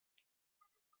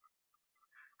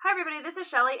Hi everybody, this is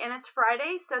Shelly and it's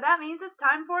Friday, so that means it's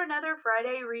time for another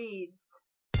Friday Reads.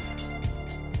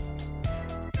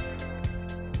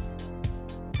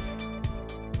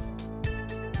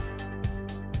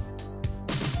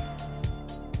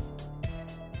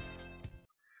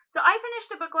 So I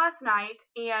finished a book last night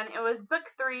and it was book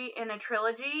 3 in a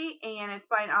trilogy and it's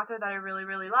by an author that I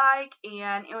really like,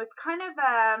 and it was kind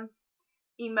of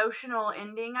emotional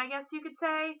ending, I guess you could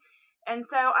say. And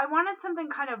so I wanted something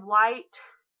kind of light.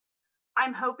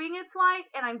 I'm hoping it's light,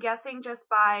 and I'm guessing just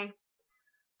by,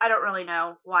 I don't really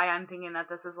know why I'm thinking that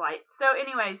this is light. So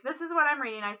anyways, this is what I'm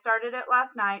reading. I started it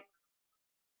last night.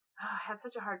 Oh, I have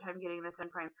such a hard time getting this in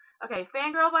frame. Okay,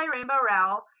 Fangirl by Rainbow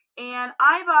Rowell. And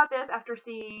I bought this after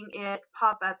seeing it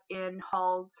pop up in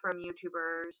hauls from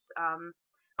YouTubers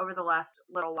over the last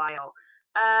little while.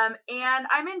 And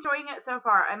I'm enjoying it so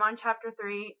far. I'm on chapter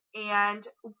 3, and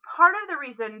part of the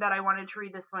reason that I wanted to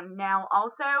read this one now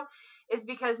also is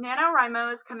because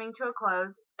NaNoWriMo is coming to a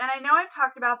close. And I know I've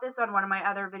talked about this on one of my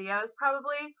other videos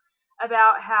probably,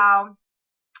 about how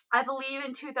I believe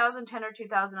in 2010 or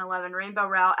 2011, Rainbow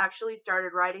Rowell actually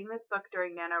started writing this book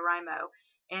during NaNoWriMo.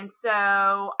 And so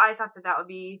I thought that that would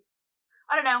be,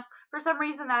 I don't know, for some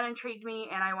reason that intrigued me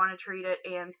and I wanted to read it,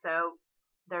 and so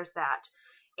there's that.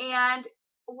 And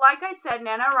like I said,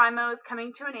 NaNoWriMo is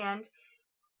coming to an end,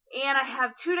 and I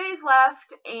have 2 days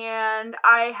left, and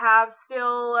I have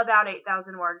still about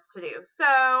 8,000 words to do. So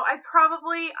I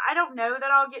don't know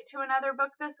that I'll get to another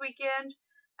book this weekend.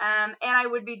 And I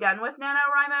would be done with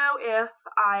NaNoWriMo if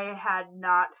I had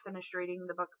not finished reading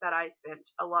the book that I spent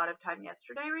a lot of time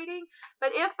yesterday reading.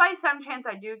 But if by some chance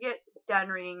I do get done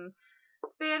reading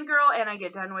Fangirl and I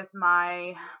get done with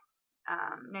my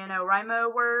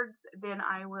NaNoWriMo words, then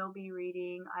I will be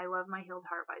reading I Love My Healed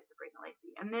Heart by Sabrina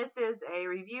Lacey. And this is a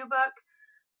review book.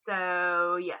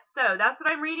 So yes, so that's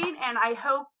what I'm reading, and I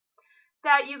hope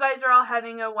that you guys are all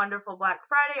having a wonderful Black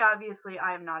Friday. Obviously,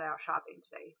 I am not out shopping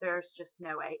today. There's just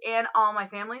no way. And all my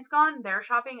family's gone. They're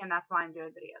shopping, and that's why I'm doing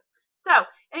videos. So,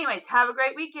 anyways, have a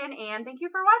great weekend, and thank you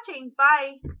for watching.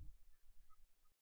 Bye!